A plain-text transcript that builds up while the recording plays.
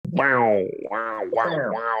Wow, wow,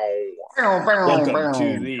 wow, wow. Welcome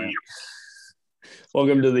to the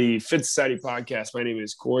Welcome to the Fit Society podcast. My name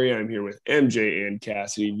is Corey. I'm here with MJ and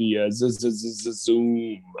Cassidy via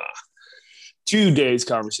Zoom. Today's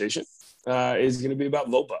conversation is going to be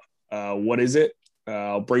about VOPA. What is it?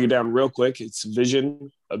 I'll break it down real quick. It's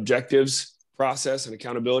vision, objectives, process, and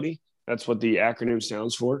accountability. That's what the acronym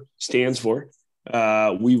stands for.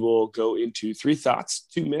 We will go into 3 thoughts,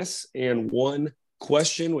 2 myths, and 1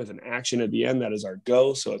 question with an action at the end. That is our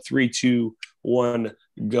go. So a 3, 2, 1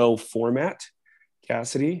 go format.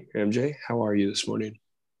 Cassidy, MJ, how are you this morning?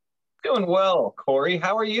 Doing well, Corey.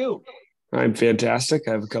 How are you? I'm fantastic.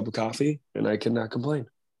 I have a cup of coffee, and I cannot complain.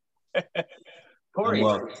 Corey,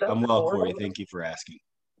 I'm well, Corey. Thank you for asking.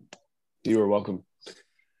 You are welcome.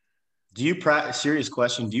 Do you serious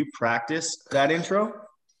question? Do you practice that intro?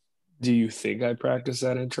 Do you think I practice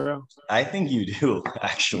that intro? I think you do,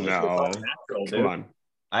 actually. No, come on.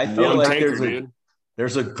 I feel like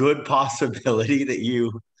there's a good possibility that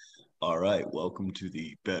you. All right, welcome to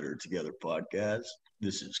the Better Together podcast.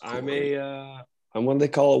 This is Corey. I'm what they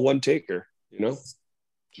call a one taker. You know,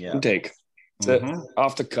 Yeah, one take. That's it,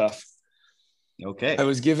 off the cuff. Okay. I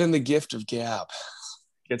was given the gift of gab.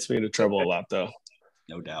 Gets me into trouble a lot, though.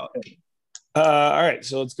 No doubt. All right,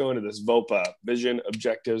 so let's go into this. VOPA, vision,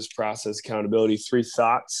 objectives, process, accountability, 3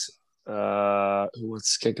 thoughts. Who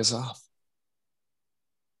wants to kick us off?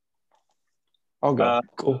 I'll go.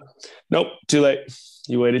 Cool. Nope, too late.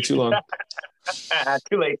 You waited too long.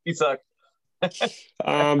 Too late. You suck.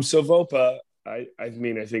 So VOPA, I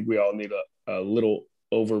think we all need a little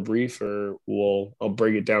overbrief, I'll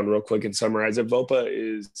break it down real quick and summarize it. VOPA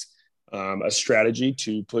is a strategy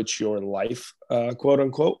to put your life, quote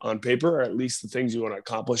unquote, on paper, or at least the things you want to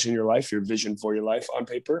accomplish in your life, your vision for your life on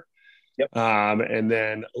paper. Yep. And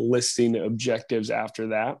then listing objectives after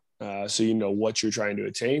that. So you know what you're trying to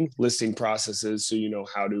attain, listing processes so you know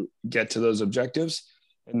how to get to those objectives,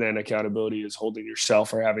 and then accountability is holding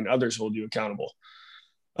yourself or having others hold you accountable.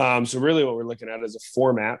 So really what we're looking at is a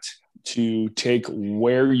format to take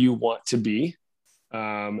where you want to be,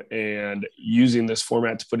 and using this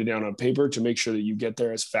format to put it down on paper to make sure that you get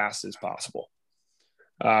there as fast as possible,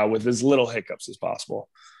 with as little hiccups as possible.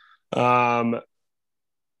 I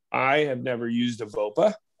have never used a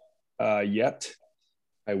VOPA yet.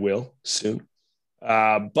 I will soon.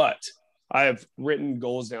 But I have written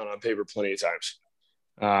goals down on paper plenty of times.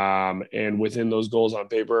 And within those goals on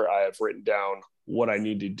paper, I have written down what I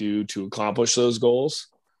need to do to accomplish those goals.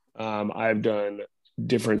 I've done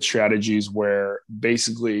different strategies where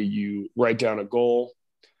basically you write down a goal,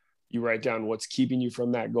 you write down what's keeping you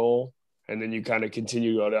from that goal, and then you kind of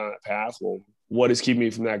continue to go down that path. Well, what is keeping me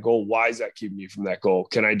from that goal? Why is that keeping me from that goal?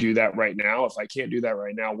 Can I do that right now? If I can't do that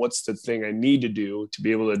right now, what's the thing I need to do to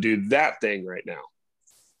be able to do that thing right now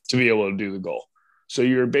to be able to do the goal? So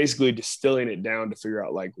you're basically distilling it down to figure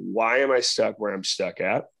out, like, why am I stuck where I'm stuck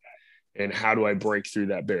at? And how do I break through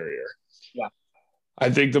that barrier? Yeah. I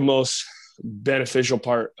think the most beneficial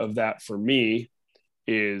part of that for me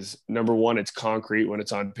is, number one, it's concrete. When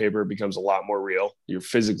it's on paper, it becomes a lot more real. You're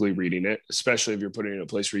physically reading it, especially if you're putting it in a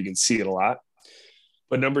place where you can see it a lot.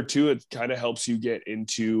 But number 2, it kind of helps you get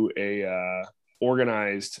into a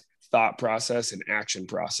organized thought process and action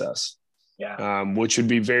process. Yeah. Which would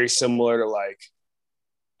be very similar to like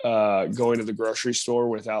going to the grocery store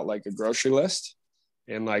without like a grocery list.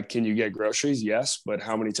 And like, can you get groceries? Yes. But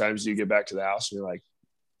how many times do you get back to the house and you're like,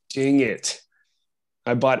 dang it,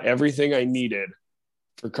 I bought everything I needed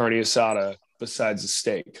for carne asada besides the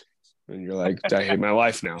steak. And you're like, I hate my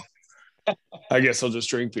life now. I guess I'll just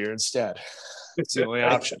drink beer instead. It's the only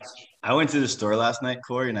option. I went to the store last night,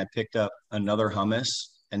 Corey, and I picked up another hummus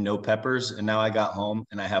and no peppers. And now I got home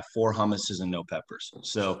and I have 4 hummuses and no peppers.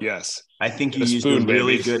 So yes, I think you used a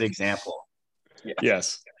really good example.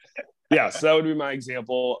 Yes. Yeah, so that would be my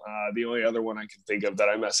example. The only other one I can think of that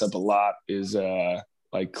I mess up a lot is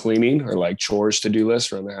like cleaning or like chores to-do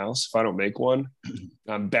lists around the house. If I don't make one,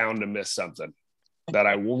 I'm bound to miss something that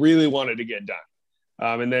I really wanted to get done.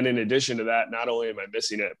 And then in addition to that, not only am I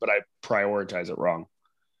missing it, but I prioritize it wrong.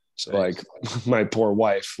 So like my poor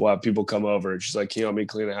wife, we'll have people come over and she's like, can you help me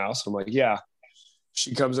clean the house? I'm like, yeah.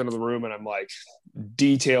 She comes into the room and I'm like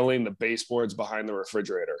detailing the baseboards behind the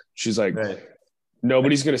refrigerator. She's like,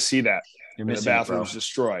 nobody's going to see that. You're missing the bathroom's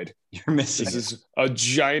destroyed. You're missing this is a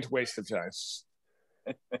giant waste of time.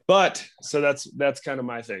 But so that's kind of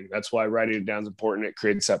my thing. That's why writing it down is important. It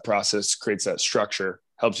creates that process, creates that structure,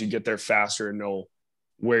 helps you get there faster and know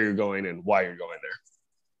where you're going and why you're going there.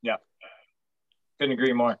 Yeah. Couldn't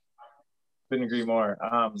agree more. Thanks,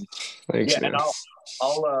 yeah, man. and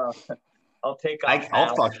I'll take.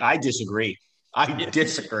 I disagree. I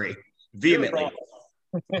disagree vehemently.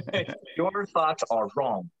 Your thoughts are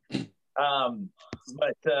wrong.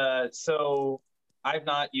 So I've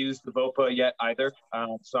not used the VOPA yet either.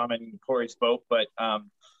 So I'm in Corey's boat, but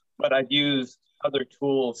I've used other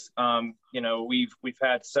tools. We've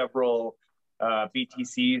had several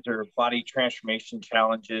BTCs or body transformation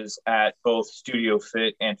challenges at both Studio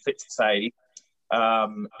Fit and Fit Society.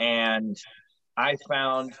 And I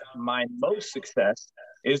found my most success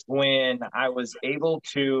is when I was able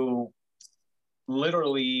to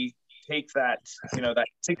literally take that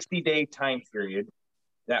 60-day time period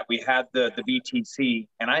that we had the BTC,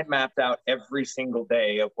 and I mapped out every single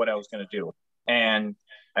day of what I was going to do. And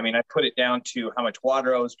I mean, I put it down to how much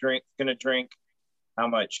water I was going to drink, how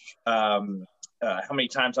many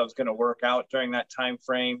times I was going to work out during that time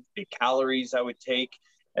frame, the calories I would take,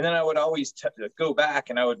 and then I would always go back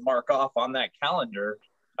and I would mark off on that calendar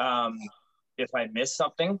if I missed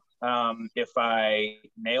something, if I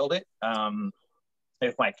nailed it,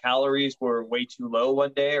 if my calories were way too low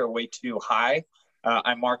one day or way too high.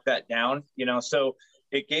 I marked that down, so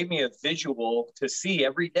it gave me a visual to see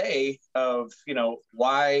every day of,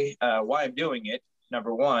 why I'm doing it,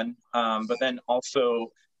 number one, but then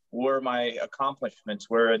also where my accomplishments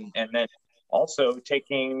were, and then also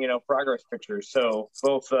taking, progress pictures. So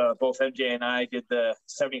both MJ and I did the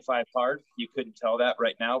 75 hard. You couldn't tell that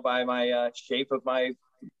right now by my shape of my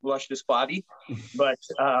luscious body, but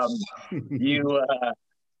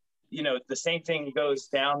the same thing goes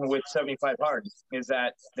down with 75 hard, is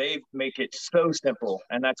that they make it so simple.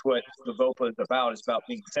 And that's what the VOPA is about. It's about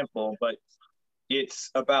being simple, but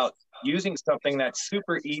it's about using something that's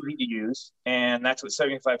super easy to use. And that's what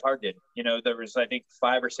 75 hard did. There was, I think,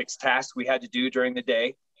 5 or 6 tasks we had to do during the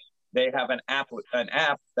day. They have an app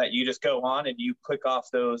that you just go on and you click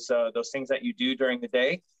off those things that you do during the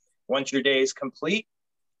day. Once your day is complete,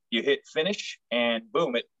 you hit finish and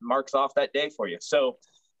boom, it marks off that day for you. So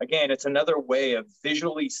again, it's another way of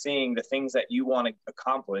visually seeing the things that you want to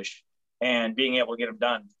accomplish and being able to get them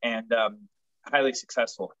done, and highly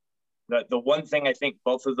successful. The one thing I think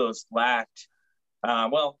both of those lacked,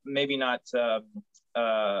 well, maybe not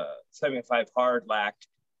 75 hard lacked,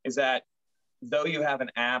 is that though you have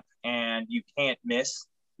an app and you can't miss,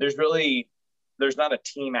 there's not a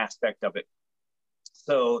team aspect of it.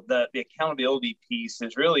 So the accountability piece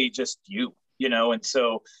is really just you, and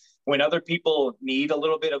so when other people need a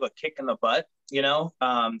little bit of a kick in the butt,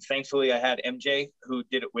 thankfully I had MJ who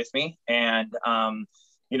did it with me. And, in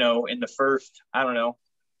the first,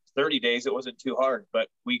 30 days, it wasn't too hard, but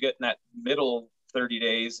we get in that middle 30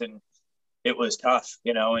 days and it was tough,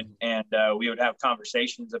 and we would have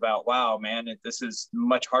conversations about, wow, man, this is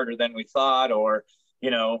much harder than we thought, or,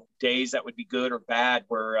 days that would be good or bad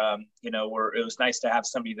where, where it was nice to have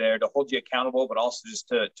somebody there to hold you accountable, but also just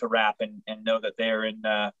to wrap and know that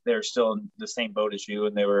they're still in the same boat as you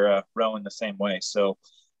and they were rowing the same way. So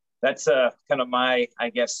that's kind of my, I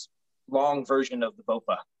guess, long version of the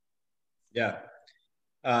VOPA. Yeah.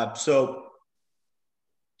 I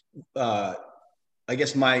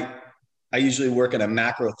guess I usually work in a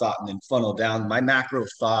macro thought and then funnel down. My macro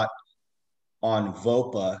thought on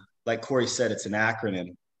VOPA, like Corey said, it's an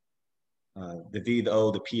acronym. The V, the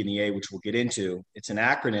O, the P, and the A, which we'll get into. It's an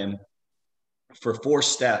acronym for 4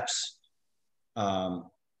 steps to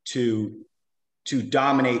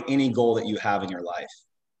dominate any goal that you have in your life.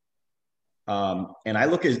 And I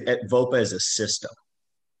look at VOPA as a system.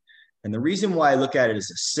 And the reason why I look at it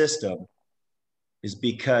as a system is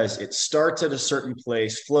because it starts at a certain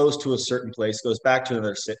place, flows to a certain place, goes back to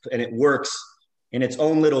another, and it works in its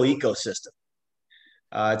own little ecosystem.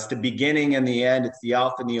 It's the beginning and the end. It's the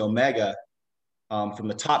alpha and the omega, from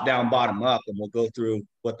the top down, bottom up, and we'll go through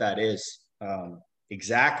what that is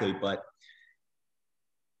exactly. But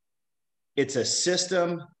it's a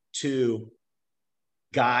system to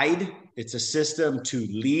guide. It's a system to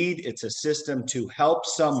lead. It's a system to help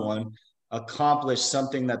someone accomplish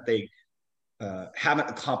something that they haven't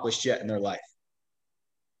accomplished yet in their life.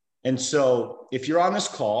 And so if you're on this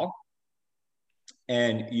call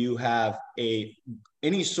and you have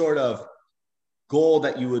any sort of goal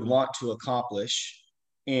that you would want to accomplish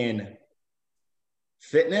in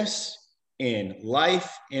fitness, in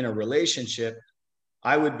life, in a relationship,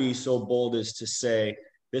 I would be so bold as to say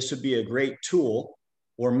this would be a great tool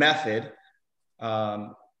or method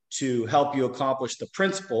to help you accomplish the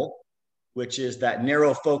principle, which is that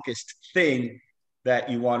narrow focused thing that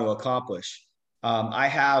you want to accomplish. I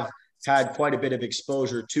have had quite a bit of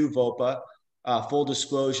exposure to VOPA. Full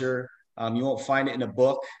disclosure, you won't find it in a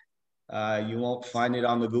book. You won't find it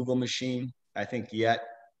on the Google machine, I think, yet.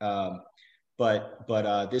 But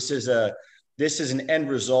this is an end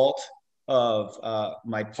result of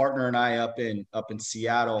my partner and I up in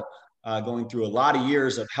Seattle, going through a lot of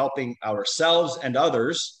years of helping ourselves and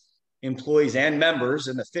others, employees and members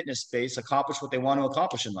in the fitness space, accomplish what they want to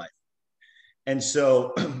accomplish in life. And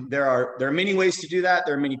so there are many ways to do that.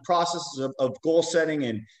 There are many processes of goal setting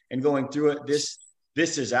and going through it.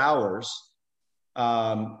 This is ours.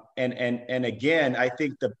 And again, I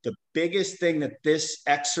think the biggest thing that this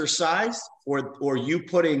exercise or you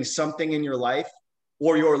putting something in your life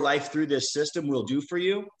or your life through this system will do for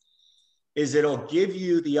you is it'll give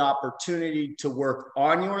you the opportunity to work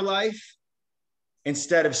on your life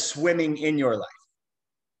instead of swimming in your life.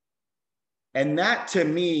 And that to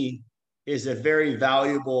me is a very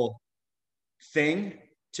valuable thing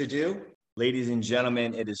to do. Ladies and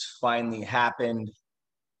gentlemen, it has finally happened.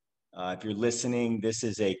 If you're listening, this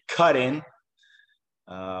is a cut-in.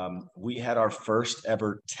 We had our first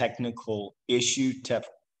ever technical issue,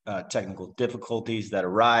 technical difficulties that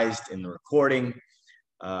arose in the recording.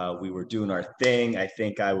 We were doing our thing. I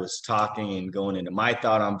think I was talking and going into my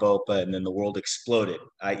thought on VOPA, and then the world exploded,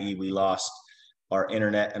 i.e. we lost our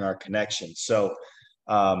internet and our connection. So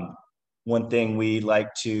one thing we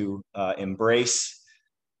like to embrace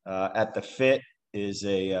at the Fit is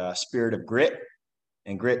a spirit of grit.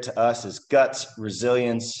 And grit to us is guts,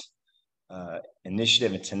 resilience,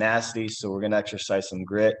 initiative, and tenacity. So we're going to exercise some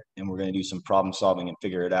grit and we're going to do some problem solving and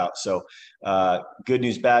figure it out. So good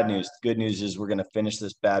news, bad news. The good news is we're going to finish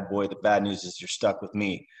this bad boy. The bad news is you're stuck with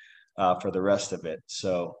me for the rest of it.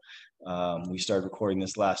 So we started recording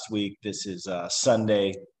this last week. This is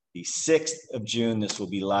Sunday, the 6th of June. This will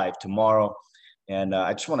be live tomorrow. And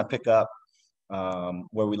I just want to pick up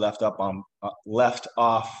where we left off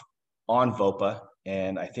on VOPA.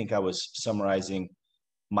 And I think I was summarizing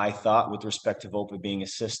my thought with respect to VOPA being a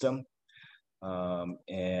system.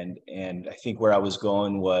 And I think where I was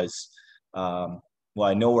going was, well,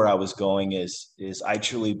 I know where I was going is I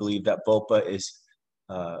truly believe that VOPA is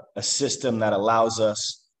a system that allows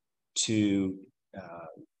us to,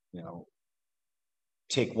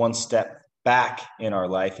 take one step back in our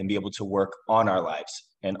life and be able to work on our lives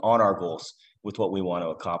and on our goals with what we want to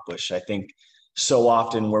accomplish. I think so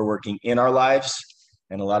often we're working in our lives,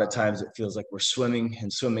 and a lot of times it feels like we're swimming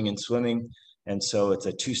and swimming and swimming. And so it's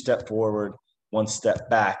a 2-step forward, 1 step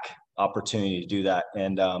back opportunity to do that.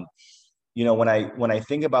 And, when I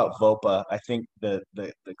think about VOPA, I think the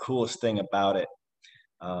coolest thing about it,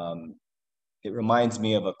 it reminds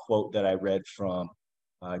me of a quote that I read from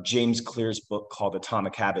James Clear's book called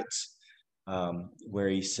Atomic Habits, where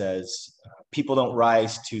he says, people don't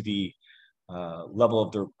rise to the level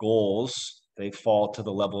of their goals, they fall to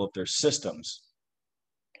the level of their systems.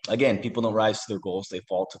 Again, people don't rise to their goals, they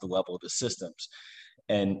fall to the level of the systems.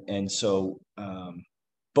 And so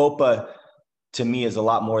VOPA to me is a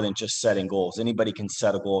lot more than just setting goals. Anybody can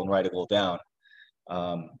set a goal and write a goal down.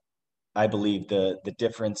 I believe the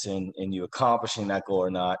difference in you accomplishing that goal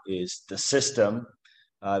or not is the system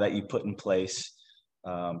that you put in place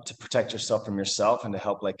to protect yourself from yourself and to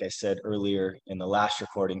help, like I said earlier in the last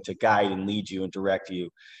recording, to guide and lead you and direct you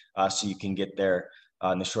so you can get there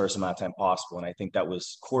in the shortest amount of time possible. And I think that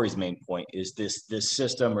was Corey's main point, is this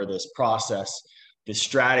system or this process, this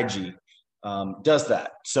strategy does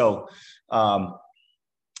that. So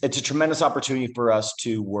it's a tremendous opportunity for us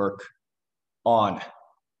to work on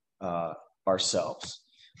ourselves.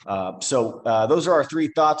 So those are our 3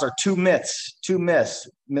 thoughts, our 2 myths.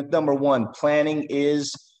 Myth number 1, planning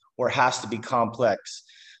is or has to be complex.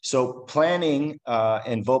 So planning,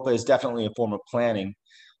 and VOPA is definitely a form of planning,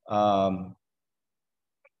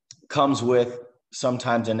 comes with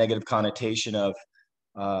sometimes a negative connotation of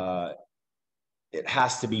it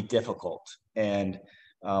has to be difficult. And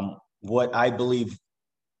what I believe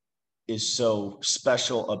is so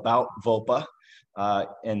special about VOPA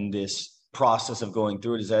and this process of going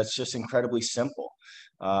through it is that it's just incredibly simple.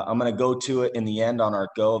 I'm going to go to it in the end on our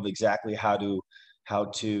go of exactly how to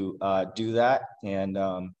do that. And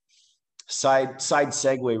side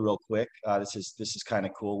segue real quick. This is kind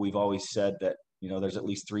of cool. We've always said that there's at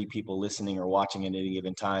least 3 people listening or watching at any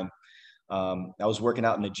given time. I was working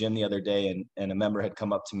out in the gym the other day, and a member had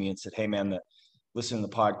come up to me and said, "Hey man, listen to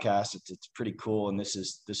the podcast. It's pretty cool, and this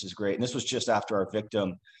is great." And this was just after our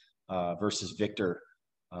victim versus Victor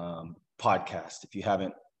podcast. If you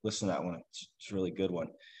haven't listened to that one, it's a really good one.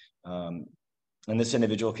 And this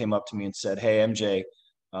individual came up to me and said, "Hey MJ,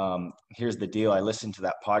 here's the deal. I listened to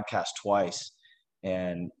that podcast twice,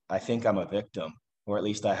 and I think I'm a victim, or at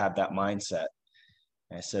least I have that mindset."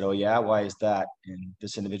 And I said, "Oh yeah, why is that?" And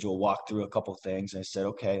this individual walked through a couple of things. And I said,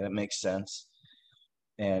 "Okay, that makes sense."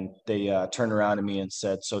 And they turned around to me and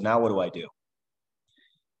said, "So now what do I do?"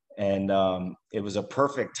 And it was a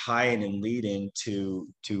perfect tie-in and leading to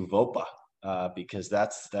VOPA, because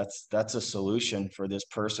that's a solution for this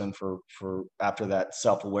person for after that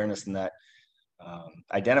self-awareness and that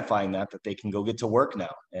identifying that they can go get to work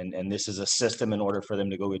now. And this is a system in order for them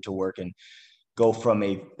to go get to work and go from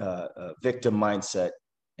a victim mindset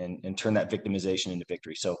and turn that victimization into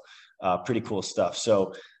victory. So pretty cool stuff.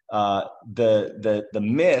 So the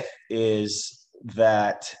myth is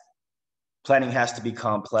that planning has to be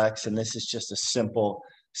complex, and this is just a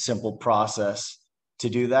simple process to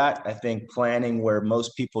do that. I think planning, where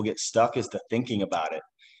most people get stuck, is the thinking about it,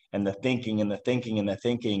 and the thinking and the thinking and the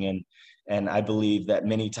thinking. And I believe that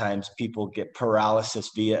many times people get paralysis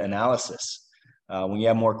via analysis. When you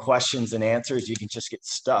have more questions than answers, you can just get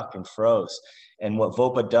stuck and froze. And what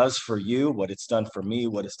VOPA does for you, what it's done for me,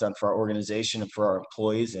 what it's done for our organization and for our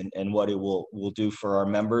employees, and what it will do for our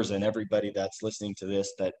members and everybody that's listening to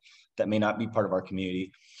this that may not be part of our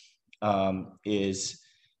community, is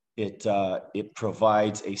it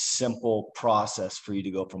provides a simple process for you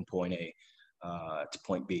to go from point A to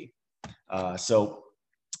point B. So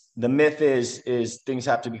the myth is things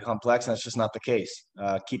have to be complex, and that's just not the case.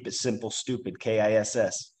 Keep it simple, stupid,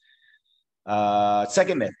 KISS.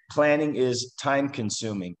 Second myth, planning is time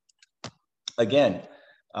consuming. Again,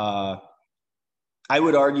 I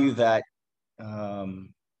would argue that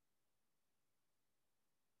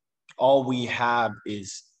all we have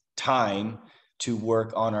is time to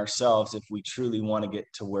work on ourselves if we truly want to get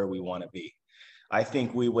to where we want to be. I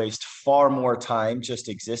think we waste far more time just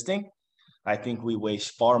existing. I think we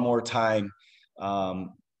waste far more time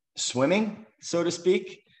swimming, so to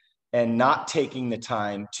speak, and not taking the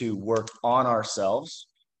time to work on ourselves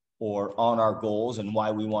or on our goals and why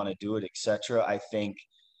we want to do it, etc. I think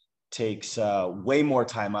takes way more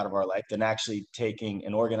time out of our life than actually taking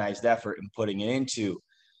an organized effort and putting it into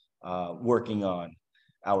working on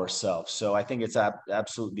ourselves. So I think it's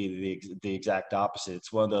absolutely the exact opposite.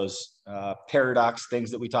 It's one of those paradox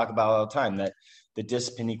things that we talk about all the time, that the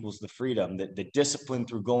discipline equals the freedom, that the discipline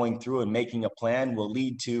through going through and making a plan will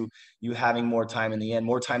lead to you having more time in the end,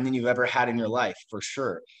 more time than you've ever had in your life, for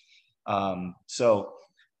sure. So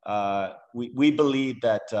we believe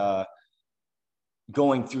that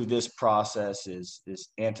going through this process is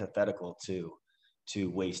antithetical to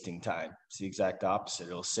wasting time. It's the exact opposite.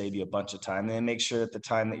 It'll save you a bunch of time, and then make sure that the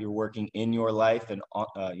time that you're working in your life and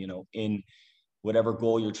in whatever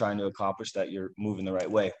goal you're trying to accomplish, that you're moving the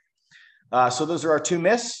right way. So those are our two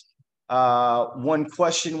myths. One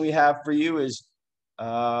question we have for you is,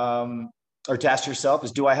 or to ask yourself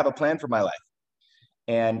is, do I have a plan for my life?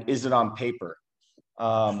 And is it on paper?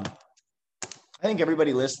 I think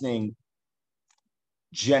everybody listening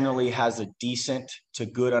generally has a decent to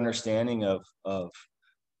good understanding of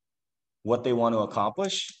what they want to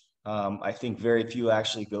accomplish. I think very few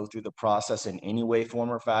actually go through the process in any way, form,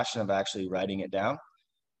 or fashion of actually writing it down.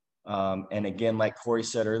 And again, like Corey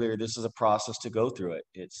said earlier, this is a process to go through it.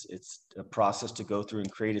 It's a process to go through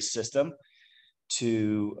and create a system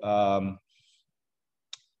to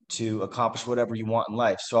accomplish whatever you want in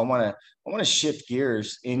life. So I want to shift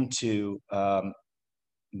gears into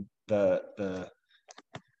the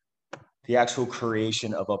actual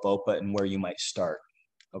creation of a VOPA and where you might start.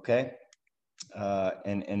 Okay.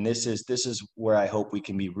 And this is where I hope we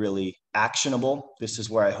can be really actionable. This is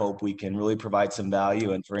where I hope we can really provide some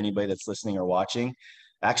value. And for anybody that's listening or watching,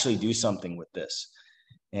 actually do something with this.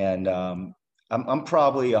 And I'm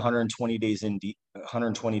probably 120 days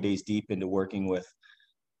deep into working with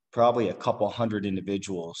probably a couple hundred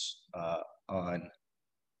individuals on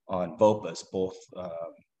VOPAs, both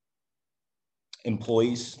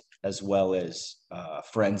employees as well as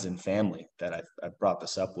friends and family that I've brought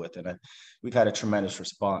this up with, and we've had a tremendous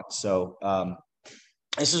response. So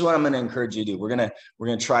this is what I'm going to encourage you to do. We're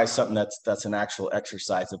gonna try something that's an actual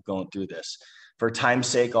exercise of going through this. For time's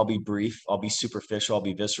sake, I'll be brief, I'll be superficial, I'll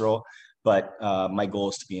be visceral, but my goal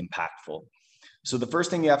is to be impactful. So the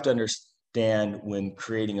first thing you have to understand when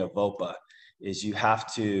creating a VOPA is you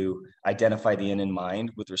have to identify the end in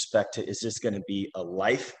mind with respect to, is this going to be a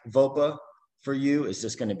life VOPA for you? Is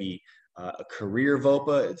this going to be a career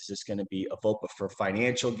VOPA? Is this going to be a VOPA for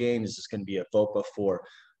financial gain? Is this going to be a VOPA for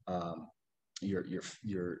your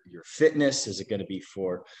fitness? Is it going to be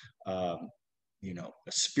for a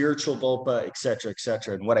spiritual VOPA, et cetera, et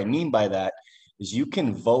cetera? And what I mean by that is you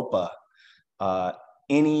can VOPA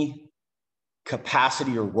any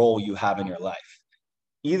capacity or role you have in your life.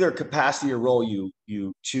 Either capacity or role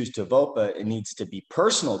you choose to VOPA, it needs to be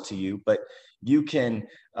personal to you, but you can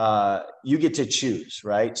you get to choose,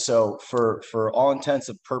 right? So for all intents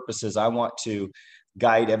and purposes, I want to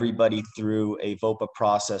guide everybody through a VOPA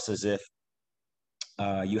process as if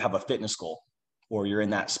you have a fitness goal or you're in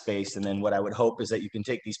that space. And then what I would hope is that you can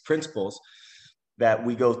take these principles that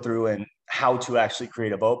we go through and how to actually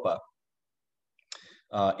create a VOPA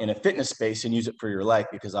in a fitness space and use it for your life,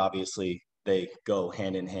 because obviously they go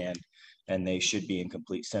hand in hand and they should be in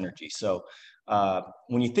complete synergy. So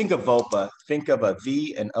when you think of VOPA, think of a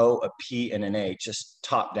V, an O, a P, and an A, just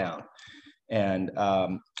top down. And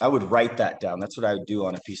I would write that down. That's what I would do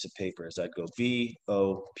on a piece of paper, is I'd go V,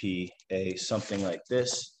 O, P, A, something like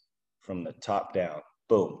this from the top down.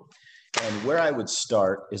 Boom. And where I would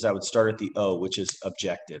start is I would start at the O, which is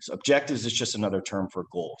objectives. Objectives is just another term for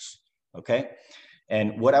goals. Okay.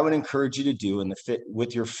 And what I would encourage you to do in the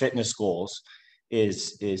with your fitness goals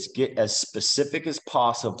is get as specific as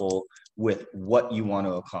possible with what you want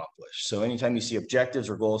to accomplish. So anytime you see objectives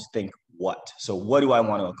or goals, think what. So what do I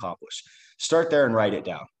want to accomplish? Start there and write it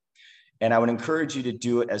down. And I would encourage you to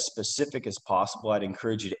do it as specific as possible. I'd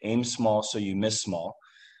encourage you to aim small so you miss small.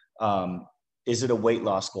 Is it a weight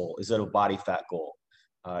loss goal? Is it a body fat goal?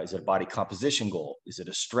 Is it a body composition goal? Is it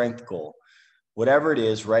a strength goal? Whatever it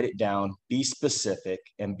is, write it down, be specific,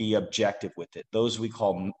 and be objective with it. Those we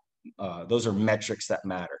call, those are metrics that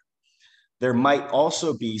matter. There might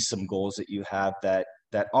also be some goals that you have that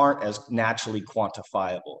aren't as naturally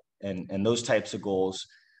quantifiable. And those types of goals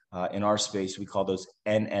in our space, we call those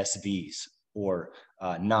NSVs, or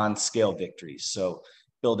non-scale victories. So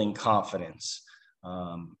building confidence,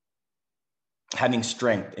 having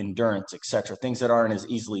strength, endurance, etc. Things that aren't as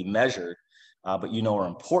easily measured, but you know are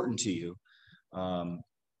important to you.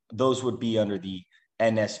 Those would be under the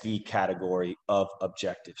NSV category of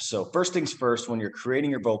objectives. So first things first, when you're creating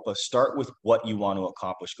your VOPA, start with what you want to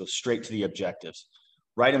accomplish. Go straight to the objectives.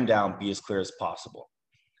 Write them down, be as clear as possible.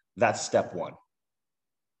 That's step one.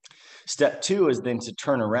 Step two is then to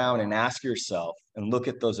turn around and ask yourself and look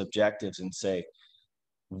at those objectives and say,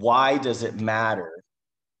 why does it matter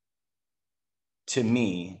to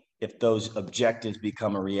me if those objectives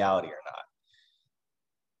become a reality or not?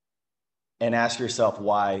 And ask yourself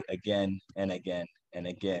why again and again and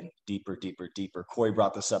again, deeper, deeper, deeper. Corey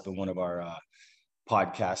brought this up in one of our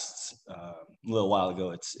podcasts a little while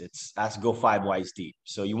ago. It's go 5 whys deep.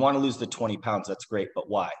 So you want to lose the 20 pounds. That's great. But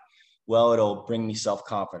why? Well, it'll bring me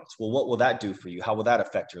self-confidence. Well, what will that do for you? How will that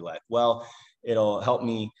affect your life? Well, it'll help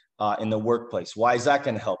me in the workplace. Why is that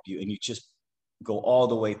going to help you? And you just go all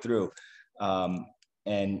the way through.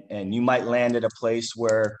 And you might land at a place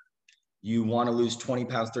where you want to lose 20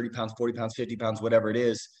 pounds, 30 pounds, 40 pounds, 50 pounds, whatever it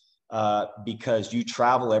is, because you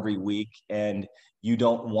travel every week and you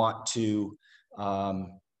don't want to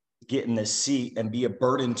get in this seat and be a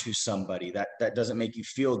burden to somebody. That doesn't make you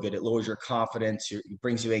feel good. It lowers your confidence, it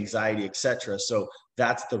brings you anxiety, etc. So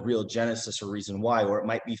that's the real genesis or reason why. Or it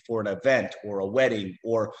might be for an event or a wedding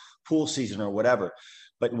or pool season or whatever.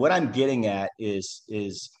 But what I'm getting at is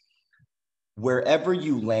wherever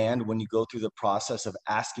you land when you go through the process of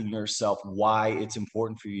asking yourself why it's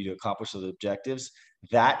important for you to accomplish those objectives,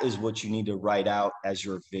 that is what you need to write out as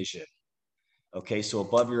your vision. Okay, so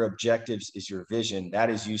above your objectives is your vision. That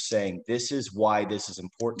is you saying, this is why this is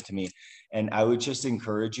important to me. And I would just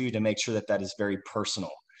encourage you to make sure that that is very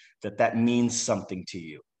personal, that means something to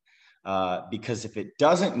you. Because if it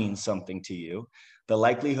doesn't mean something to you, the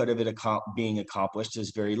likelihood of it being accomplished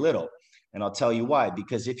is very little. And I'll tell you why.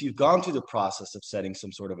 Because if you've gone through the process of setting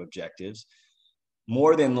some sort of objectives,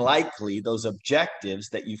 more than likely those objectives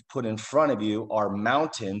that you've put in front of you are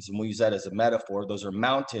mountains, and we use that as a metaphor. Those are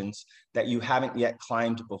mountains that you haven't yet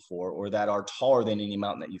climbed before, or that are taller than any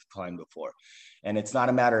mountain that you've climbed before. And it's not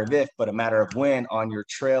a matter of if, but a matter of when on your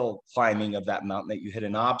trail climbing of that mountain that you hit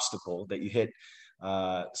an obstacle, that you hit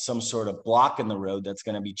some sort of block in the road that's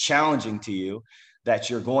going to be challenging to you, that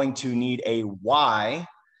you're going to need a why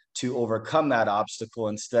to overcome that obstacle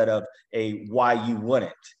instead of a why you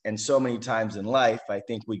wouldn't. And so many times in life, I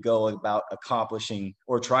think we go about accomplishing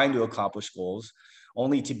or trying to accomplish goals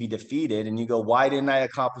only to be defeated. And you go, why didn't I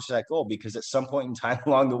accomplish that goal? Because at some point in time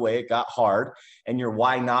along the way, it got hard and your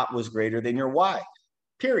why not was greater than your why,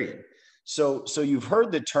 period. So you've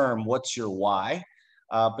heard the term, what's your why?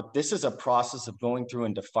 But this is a process of going through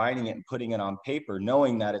and defining it and putting it on paper,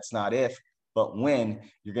 knowing that it's not if, but when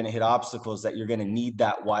you're going to hit obstacles, that you're going to need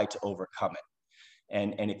that why to overcome it.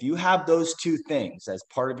 And if you have those two things as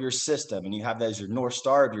part of your system, and you have that as your North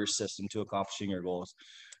Star of your system to accomplishing your goals,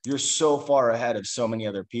 you're so far ahead of so many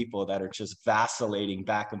other people that are just vacillating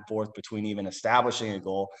back and forth between even establishing a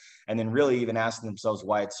goal and then really even asking themselves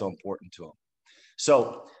why it's so important to them.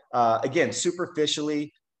 So again,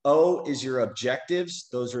 superficially, O is your objectives.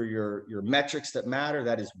 Those are your metrics that matter.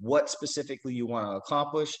 That is what specifically you want to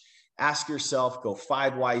accomplish. Ask yourself, go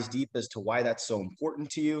 5 whys deep as to why that's so important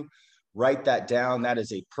to you. Write that down. That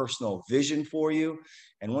is a personal vision for you.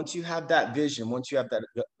 And once you have that vision, once you have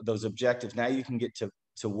those objectives, now you can get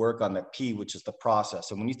to work on the P, which is the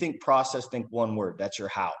process. And when you think process, think one word, that's your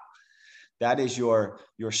how. That is your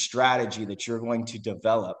strategy that you're going to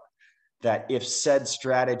develop, that if said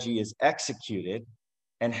strategy is executed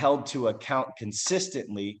and held to account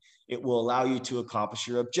consistently, it will allow you to accomplish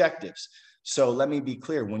your objectives. So let me be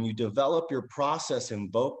clear. When you develop your process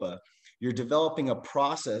in VOPA, you're developing a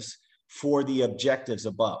process for the objectives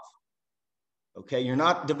above. Okay, you're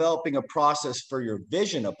not developing a process for your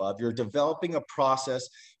vision above, you're developing a process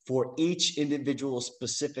for each individual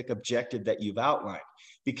specific objective that you've outlined,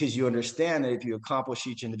 because you understand that if you accomplish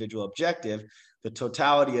each individual objective, the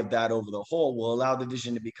totality of that over the whole will allow the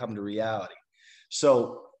vision to become the reality.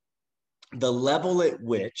 So the level at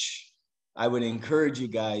which I would encourage you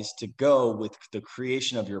guys to go with the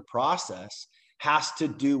creation of your process has to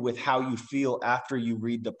do with how you feel after you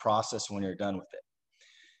read the process when you're done with it.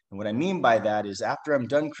 And what I mean by that is after I'm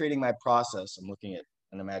done creating my process, I'm looking at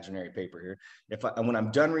an imaginary paper here. When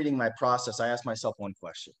I'm done reading my process, I ask myself one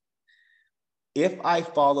question. If I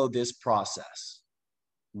follow this process,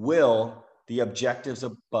 will the objectives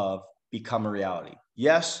above become a reality?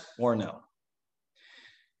 Yes or no?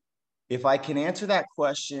 If I can answer that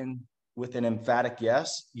question with an emphatic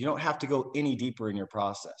yes, you don't have to go any deeper in your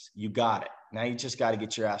process. You got it. Now you just got to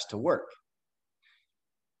get your ass to work.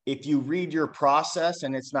 If you read your process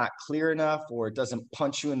and it's not clear enough, or it doesn't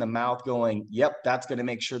punch you in the mouth going, yep, that's going to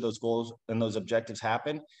make sure those goals and those objectives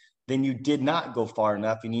happen, then you did not go far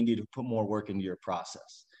enough and you need to put more work into your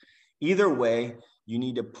process. Either way, you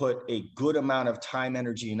need to put a good amount of time,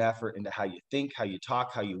 energy, and effort into how you think, how you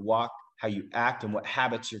talk, how you walk, how you act, and what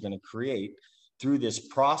habits you're going to create through this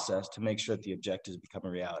process to make sure that the objectives become a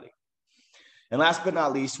reality. And last but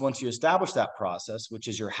not least, once you establish that process, which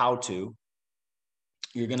is your how-to,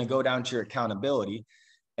 you're going to go down to your accountability,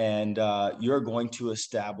 and you're going to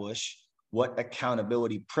establish what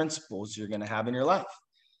accountability principles you're going to have in your life.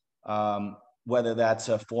 Whether that's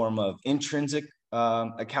a form of intrinsic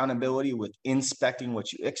accountability with inspecting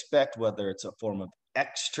what you expect, whether it's a form of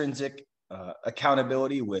extrinsic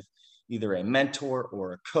accountability with either a mentor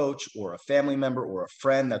or a coach or a family member or a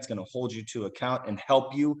friend that's going to hold you to account and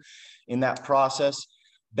help you in that process.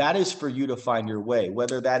 That is for you to find your way,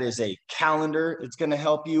 whether that is a calendar it's going to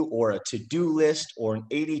help you, or a to-do list, or an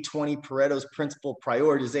 80-20 Pareto's principle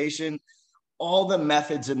prioritization. All the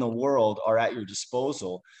methods in the world are at your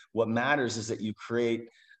disposal. What matters is that you create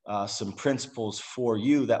some principles for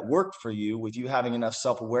you that work for you, with you having enough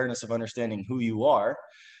self-awareness of understanding who you are.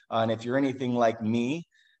 And if you're anything like me,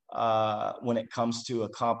 when it comes to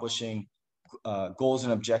accomplishing goals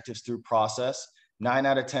and objectives through process, 9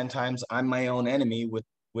 out of 10 times I'm my own enemy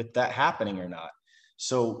with that happening or not.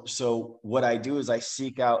 So what I do is I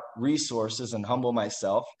seek out resources and humble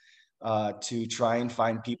myself to try and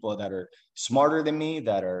find people that are smarter than me,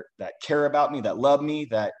 that care about me, that love me,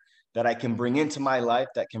 that I can bring into my life,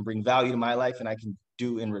 that can bring value to my life, and I can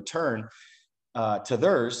do in return to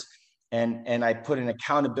theirs. And I put an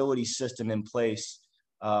accountability system in place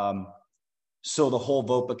so the whole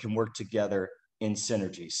VOPA can work together in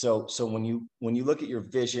synergy. So when you look at your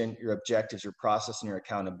vision, your objectives, your process, and your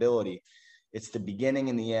accountability, it's the beginning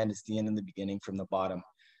and the end. It's the end and the beginning, from the bottom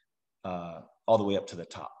all the way up to the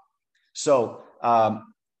top. So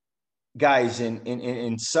guys,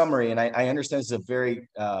 in summary, and I understand this is a very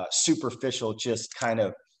superficial, just kind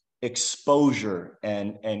of exposure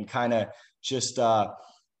and kind of just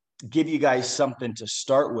give you guys something to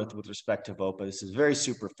start with respect to VOPA. This is very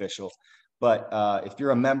superficial. But if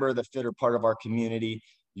you're a member of the FIT or part of our community,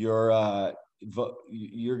 you're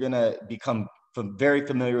going to become very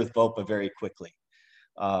familiar with VOPA very quickly.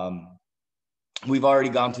 We've already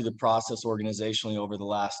gone through the process organizationally over the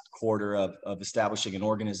last quarter of establishing an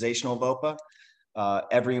organizational VOPA.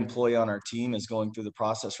 Every employee on our team is going through the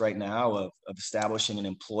process right now of establishing an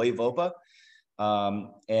employee VOPA.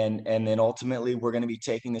 And then ultimately, we're going to be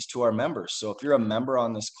taking this to our members. So if you're a member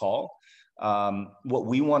on this call, what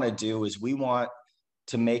we want to do is we want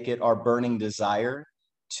to make it our burning desire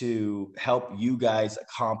to help you guys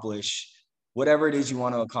accomplish whatever it is you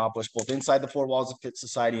want to accomplish, both inside the four walls of FIT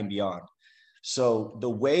Society and beyond. So the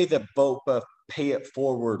way that VOPA Pay It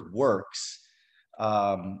Forward works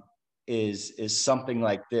is something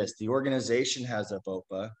like this. The organization has a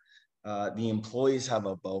VOPA, the employees have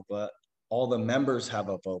a VOPA, all the members have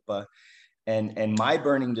a VOPA, and my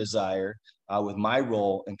burning desire with my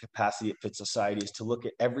role and capacity at FIT Society is to look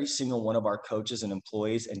at every single one of our coaches and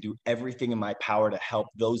employees and do everything in my power to help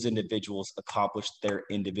those individuals accomplish their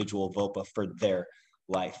individual VOPA for their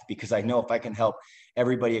life, because I know if I can help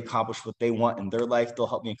everybody accomplish what they want in their life, they'll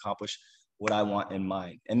help me accomplish what I want in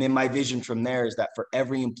mine. And then my vision from there is that for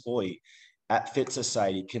every employee at Fit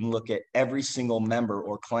Society can look at every single member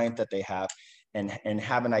or client that they have and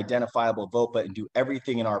have an identifiable VOPA and do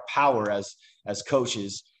everything in our power as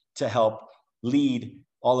coaches to help lead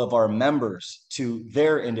all of our members to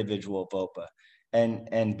their individual VOPA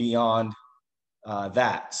and beyond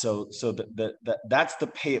that. So that's the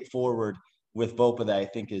pay it forward with VOPA that I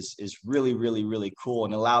think is really, really, really cool,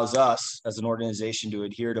 and allows us as an organization to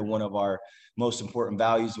adhere to one of our most important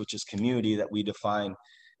values, which is community, that we define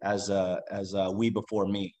as we before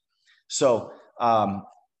me. So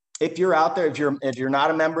if you're out there, if you're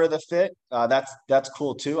not a member of the Fit, that's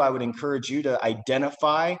cool too. I would encourage you to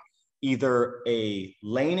identify either a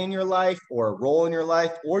lane in your life or a role in your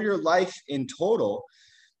life or your life in total,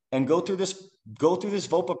 and go through this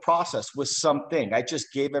VOPA process with something. I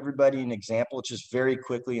just gave everybody an example, just very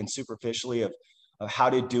quickly and superficially of how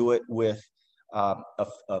to do it with a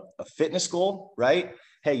fitness goal, right?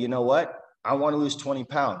 Hey, you know what? I want to lose 20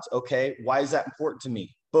 pounds. Okay. Why is that important to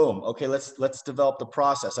me? Boom. Okay. Let's develop the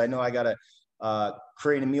process. I know I got to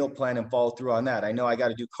create a meal plan and follow through on that. I know I got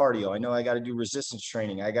to do cardio. I know I got to do resistance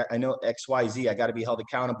training. I know XYZ. I got to be held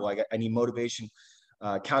accountable. I need motivation,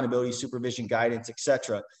 accountability, supervision, guidance,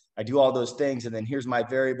 etc. I do all those things. And then here's my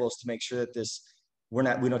variables to make sure that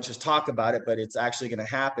we don't just talk about it, but it's actually going to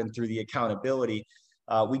happen through the accountability.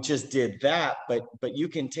 We just did that, but you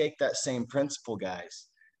can take that same principle, guys,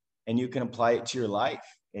 and you can apply it to your life,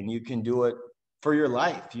 and you can do it for your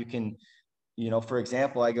life. You can, for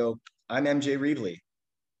example, I'm MJ Reevely.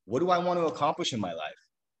 What do I want to accomplish in my life?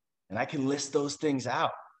 And I can list those things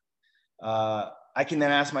out. I can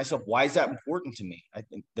then ask myself, why is that important to me? I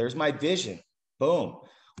think there's my vision. Boom.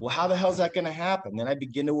 Well, how the hell is that going to happen? Then I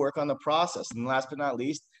begin to work on the process. And last but not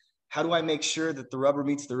least, how do I make sure that the rubber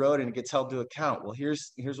meets the road and it gets held to account? Well,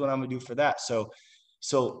 here's what I'm going to do for that. So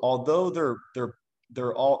although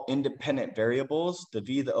they're all independent variables, the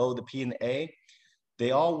V, the O, the P, and the A, they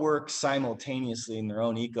all work simultaneously in their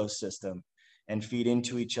own ecosystem and feed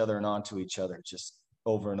into each other and onto each other just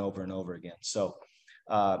over and over and over again. So,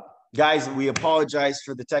 guys, we apologize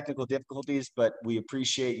for the technical difficulties, but we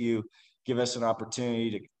appreciate you give us an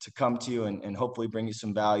opportunity to come to you and hopefully bring you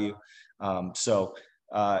some value. If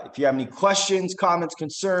you have any questions, comments,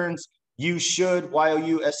 concerns, you should,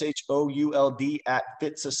 YOUSHOULD at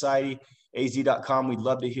fitsocietyaz.com. We'd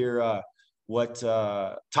love to hear what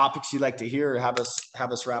topics you'd like to hear or have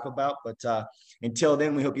us rap about. But until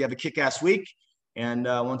then, we hope you have a kick-ass week. And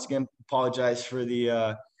once again, apologize for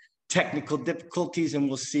the technical difficulties, and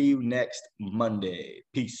we'll see you next Monday.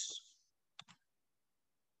 Peace.